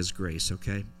gift of His grace,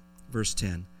 okay? Verse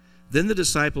 10, Then the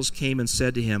disciples came and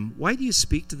said to Him, Why do you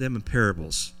speak to them in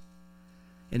parables?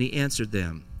 And He answered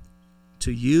them,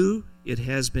 To you it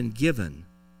has been given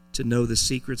to know the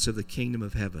secrets of the kingdom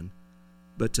of heaven,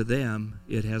 but to them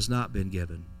it has not been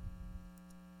given.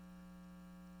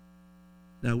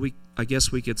 Now, I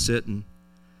guess we could sit and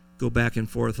go back and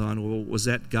forth on, well, was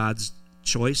that God's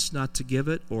choice not to give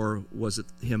it, or was it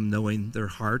Him knowing their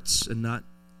hearts and not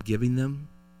giving them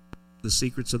the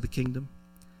secrets of the kingdom?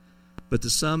 But to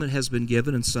some it has been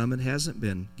given, and some it hasn't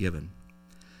been given.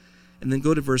 And then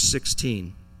go to verse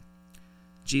 16.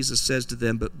 Jesus says to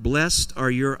them, But blessed are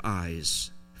your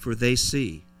eyes, for they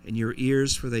see, and your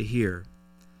ears, for they hear.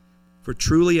 For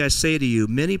truly I say to you,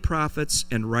 many prophets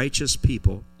and righteous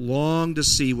people long to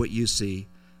see what you see,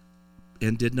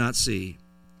 and did not see,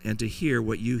 and to hear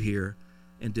what you hear,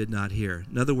 and did not hear.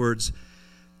 In other words,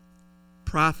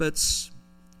 prophets,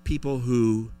 people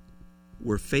who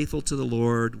were faithful to the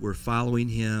Lord, were following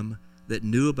Him, that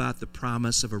knew about the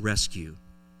promise of a rescue,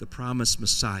 the promised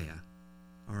Messiah,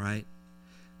 all right?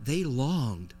 They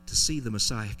longed to see the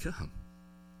Messiah come.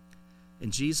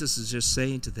 And Jesus is just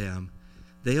saying to them,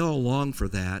 they all longed for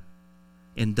that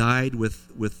and died with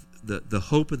the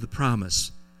hope of the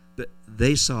promise, but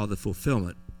they saw the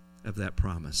fulfillment of that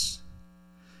promise.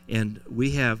 And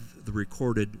we have the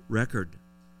recorded record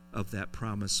of that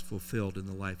promise fulfilled in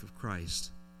the life of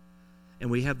Christ. And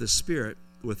we have the Spirit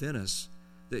within us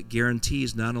that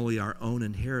guarantees not only our own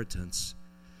inheritance,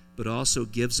 but also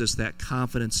gives us that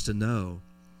confidence to know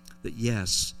that,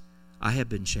 yes, I have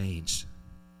been changed.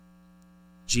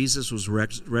 Jesus was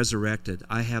resurrected.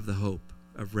 I have the hope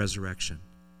of resurrection.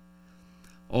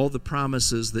 All the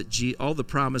promises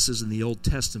in the Old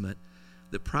Testament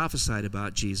that prophesied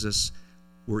about Jesus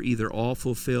were either all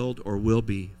fulfilled or will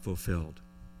be fulfilled.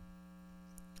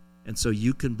 And so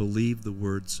you can believe the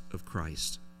words of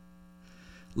Christ.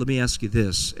 Let me ask you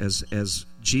this. As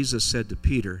Jesus said to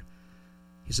Peter,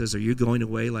 He says, Are you going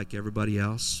away like everybody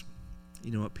else?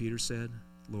 You know what Peter said?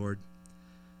 Lord,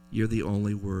 you're the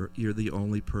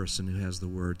only person who has the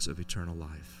words of eternal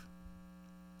life.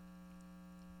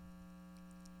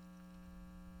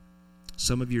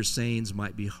 Some of your sayings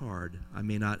might be hard. I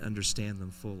may not understand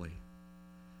them fully.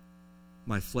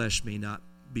 My flesh may not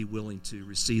be willing to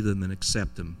receive them and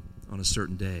accept them on a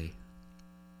certain day.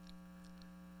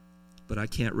 But I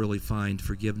can't really find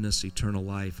forgiveness, eternal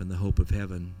life, and the hope of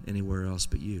heaven anywhere else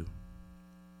but you.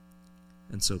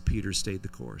 And so Peter stayed the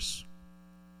course.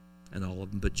 And all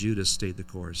of them but Judas stayed the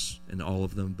course. And all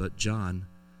of them but John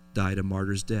died a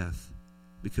martyr's death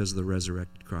because of the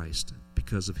resurrected Christ,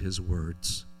 because of His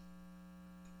words.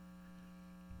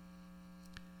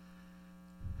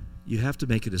 You have to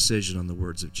make a decision on the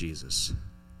words of Jesus.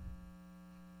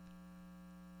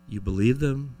 You believe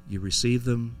them, you receive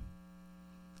them,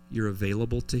 you're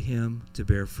available to Him to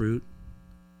bear fruit,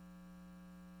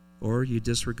 or you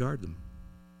disregard them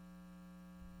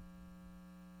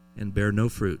and bear no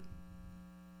fruit.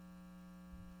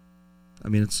 I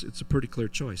mean, it's a pretty clear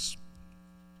choice.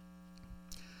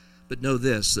 But know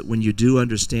this, that when you do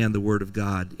understand the Word of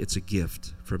God, it's a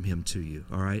gift from Him to you,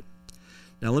 all right?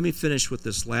 Now let me finish with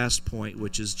this last point,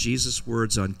 which is Jesus'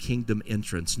 words on kingdom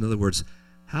entrance. In other words,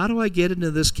 how do I get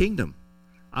into this kingdom?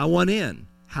 I want in.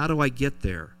 How do I get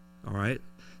there? All right?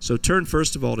 So turn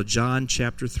first of all to John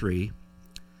chapter 3.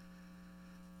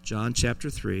 John chapter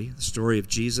 3, the story of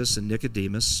Jesus and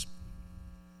Nicodemus.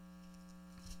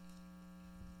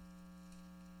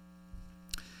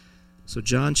 So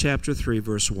John chapter 3,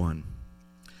 verse 1.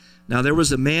 Now there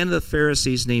was a man of the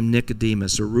Pharisees named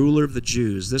Nicodemus, a ruler of the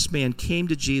Jews. This man came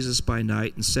to Jesus by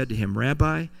night and said to Him,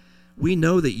 Rabbi, we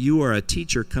know that you are a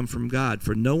teacher come from God,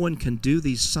 for no one can do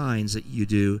these signs that you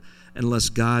do unless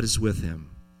God is with him.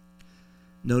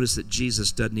 Notice that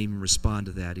Jesus doesn't even respond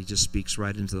to that. He just speaks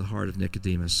right into the heart of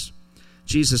Nicodemus.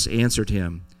 Jesus answered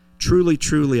him, "Truly,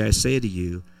 truly, I say to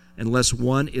you, unless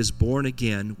one is born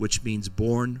again," which means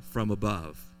born from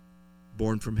above,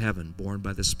 born from heaven, born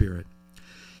by the Spirit,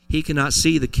 "he cannot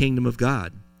see the kingdom of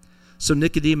God." So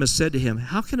Nicodemus said to him,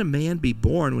 "How can a man be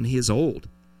born when he is old?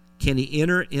 Can he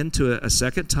enter into a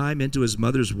second time into his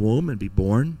mother's womb and be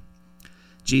born?"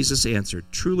 Jesus answered,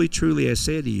 "Truly, truly, I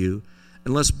say to you,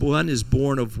 unless one is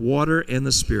born of water and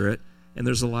the Spirit," and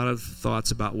there's a lot of thoughts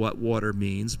about what water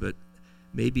means, but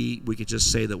maybe we could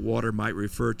just say that water might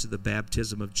refer to the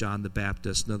baptism of John the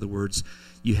Baptist. In other words,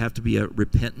 you have to be a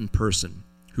repentant person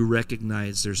who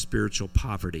recognizes their spiritual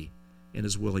poverty and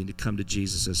is willing to come to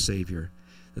Jesus as Savior.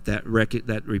 That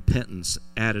repentance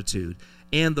attitude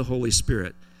and the Holy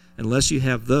Spirit, unless you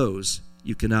have those,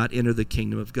 you cannot enter the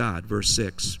kingdom of God. Verse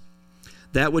 6,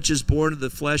 "That which is born of the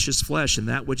flesh is flesh, and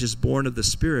that which is born of the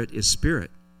Spirit is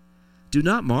spirit. Do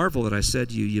not marvel that I said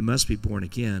to you, you must be born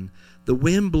again. The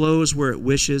wind blows where it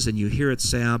wishes, and you hear its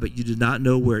sound, but you do not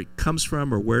know where it comes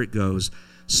from or where it goes.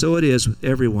 So it is with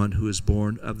everyone who is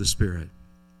born of the Spirit."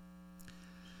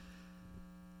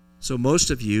 So most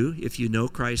of you, if you know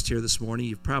Christ here this morning,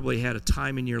 you've probably had a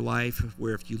time in your life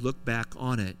where if you look back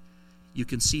on it, you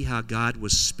can see how God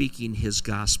was speaking His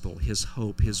gospel, His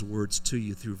hope, His words to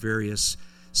you through various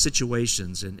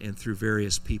situations and through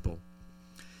various people,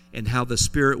 and how the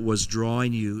Spirit was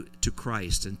drawing you to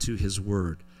Christ and to His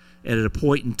word. And at a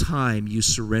point in time, you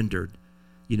surrendered.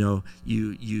 You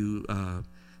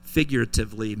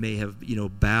figuratively may have,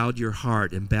 bowed your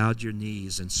heart and bowed your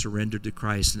knees and surrendered to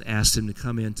Christ and asked Him to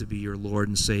come in to be your Lord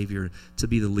and Savior, to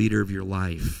be the leader of your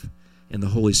life. And the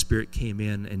Holy Spirit came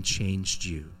in and changed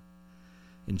you.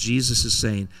 And Jesus is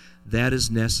saying that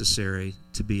is necessary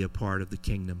to be a part of the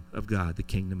kingdom of God, the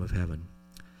kingdom of heaven.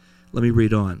 Let me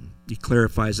read on. He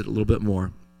clarifies it a little bit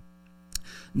more.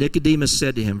 Nicodemus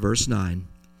said to him, verse 9,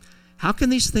 "How can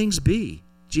these things be?"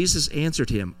 Jesus answered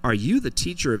him, "Are you the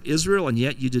teacher of Israel, and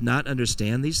yet you do not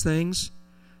understand these things?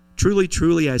 Truly,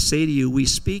 truly, I say to you, we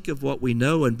speak of what we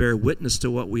know and bear witness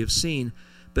to what we have seen,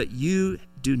 but you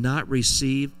do not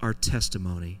receive our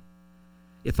testimony.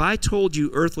 If I told you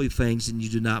earthly things and you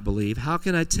do not believe, how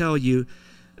can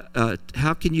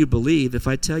you believe if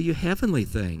I tell you heavenly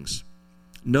things?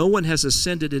 No one has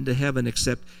ascended into heaven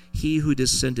except He who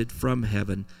descended from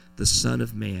heaven, the Son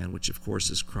of Man," which of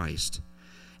course is Christ.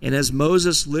 "And as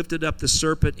Moses lifted up the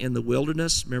serpent in the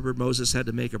wilderness," remember Moses had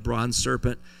to make a bronze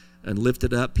serpent and lift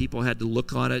it up. People had to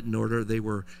look on it in order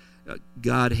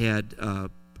God had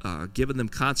given them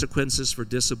consequences for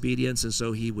disobedience, and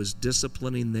so He was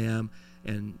disciplining them,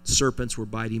 and serpents were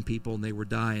biting people and they were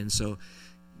dying. So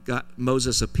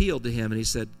Moses appealed to Him and he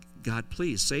said, "God,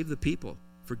 please save the people,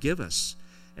 forgive us."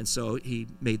 And so He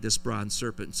made this bronze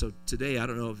serpent. So today, I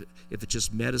don't know if it's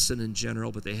just medicine in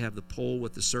general, but they have the pole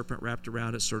with the serpent wrapped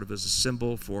around it sort of as a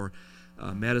symbol for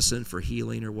medicine, for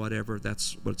healing or whatever.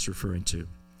 That's what it's referring to.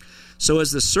 "So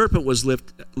as the serpent was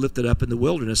lifted up in the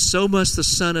wilderness, so must the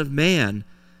Son of Man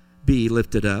be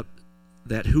lifted up,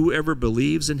 that whoever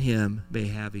believes in Him may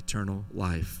have eternal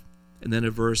life." And then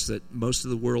a verse that most of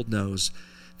the world knows,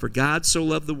 "For God so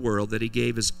loved the world that He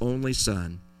gave His only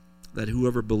Son, that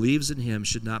whoever believes in Him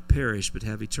should not perish but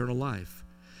have eternal life.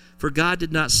 For God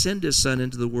did not send His Son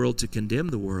into the world to condemn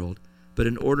the world, but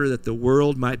in order that the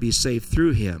world might be saved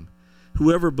through Him.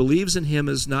 Whoever believes in Him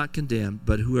is not condemned,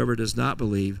 but whoever does not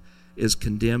believe is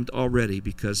condemned already,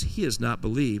 because he has not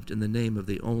believed in the name of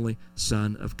the only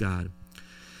Son of God."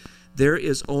 There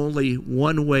is only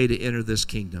one way to enter this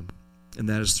kingdom, and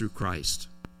that is through Christ.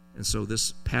 And so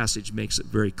this passage makes it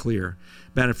very clear.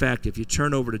 Matter of fact, if you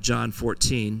turn over to John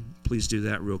 14, please do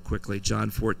that real quickly. John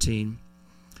 14.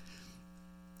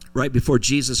 Right before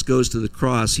Jesus goes to the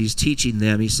cross, He's teaching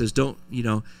them. He says, don't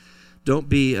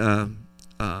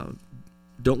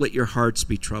let your hearts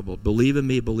be troubled. Believe in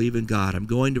me, believe in God. I'm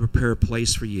going to prepare a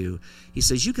place for you. He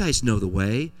says, you guys know the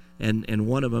way. And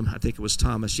one of them, I think it was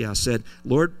Thomas, said,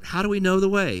 "Lord, how do we know the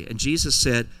way?" And Jesus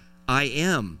said, "I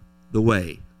am the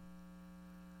way.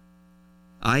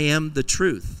 I am the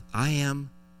truth. I am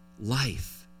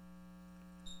life.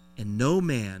 And no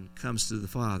man comes to the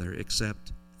Father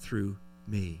except through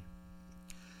me."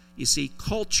 You see,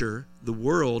 culture, the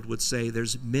world would say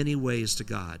there's many ways to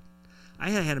God. I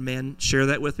had a man share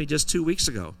that with me just 2 weeks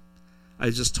ago. I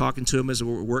was just talking to him as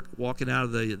we were walking out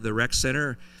of the rec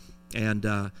center, and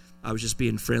I was just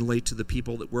being friendly to the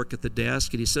people that work at the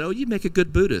desk, and he said, "Oh, you make a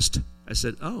good Buddhist." I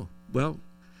said, "Oh, well,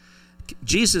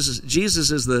 Jesus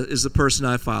is the person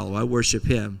I follow. I worship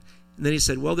Him." And then he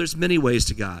said, "Well, there's many ways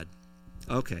to God."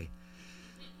 Okay.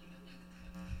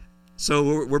 So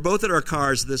we're both in our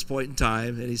cars at this point in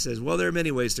time, and he says, well, there are many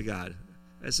ways to God.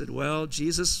 I said, well,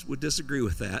 Jesus would disagree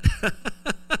with that.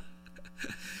 And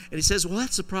he says, well,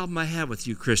 that's the problem I have with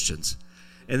you Christians.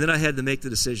 And then I had to make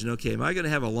the decision, okay, am I going to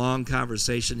have a long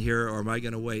conversation here, or am I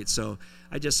going to wait? So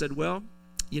I just said, well,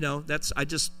 I want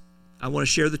to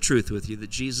share the truth with you,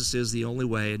 that Jesus is the only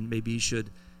way, and maybe you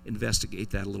should investigate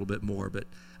that a little bit more. But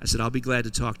I said, I'll be glad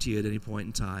to talk to you at any point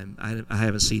in time. I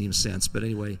haven't seen him since, but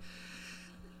anyway,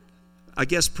 I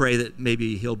guess pray that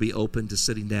maybe he'll be open to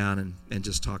sitting down and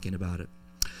just talking about it.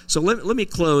 So let me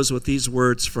close with these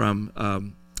words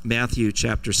from Matthew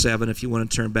chapter 7, if you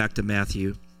want to turn back to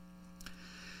Matthew.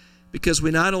 Because we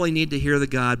not only need to hear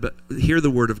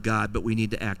the word of God, but we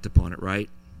need to act upon it, right?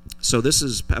 So this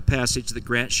is a passage that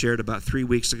Grant shared about 3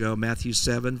 weeks ago, Matthew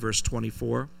 7, verse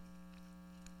 24.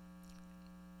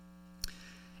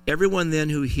 Everyone then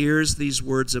who hears these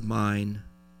words of mine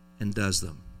and does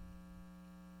them.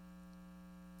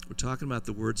 We're talking about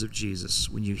the words of Jesus.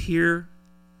 When you hear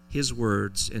his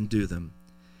words and do them,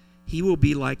 he will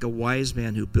be like a wise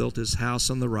man who built his house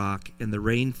on the rock, and the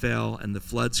rain fell, and the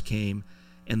floods came,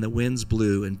 and the winds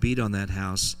blew and beat on that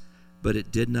house, but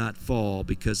it did not fall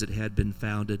because it had been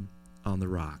founded on the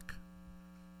rock.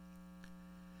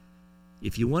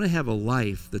 If you want to have a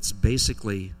life that's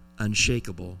basically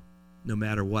unshakable, no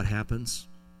matter what happens,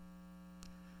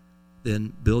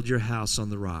 then build your house on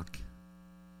the rock.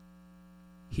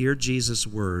 Hear Jesus'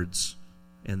 words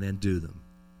and then do them.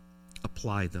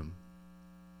 Apply them.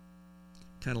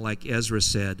 Kind of like Ezra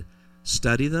said,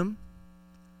 study them,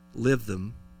 live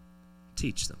them,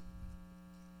 teach them.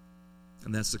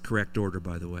 And that's the correct order,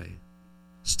 by the way.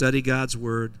 Study God's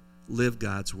word, live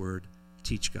God's word,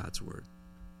 teach God's word.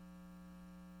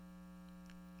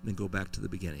 Then go back to the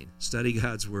beginning. Study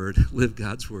God's word, live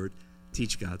God's word,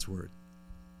 teach God's word.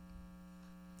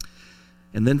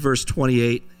 And then verse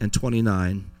 28 and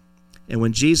 29. And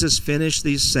when Jesus finished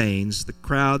these sayings, the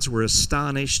crowds were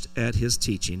astonished at his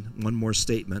teaching. One more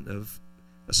statement of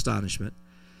astonishment.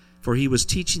 For he was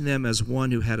teaching them as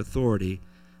one who had authority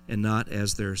and not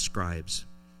as their scribes.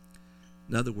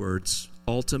 In other words,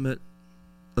 ultimate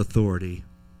authority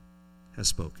has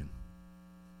spoken.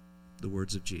 The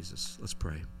words of Jesus. Let's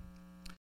pray.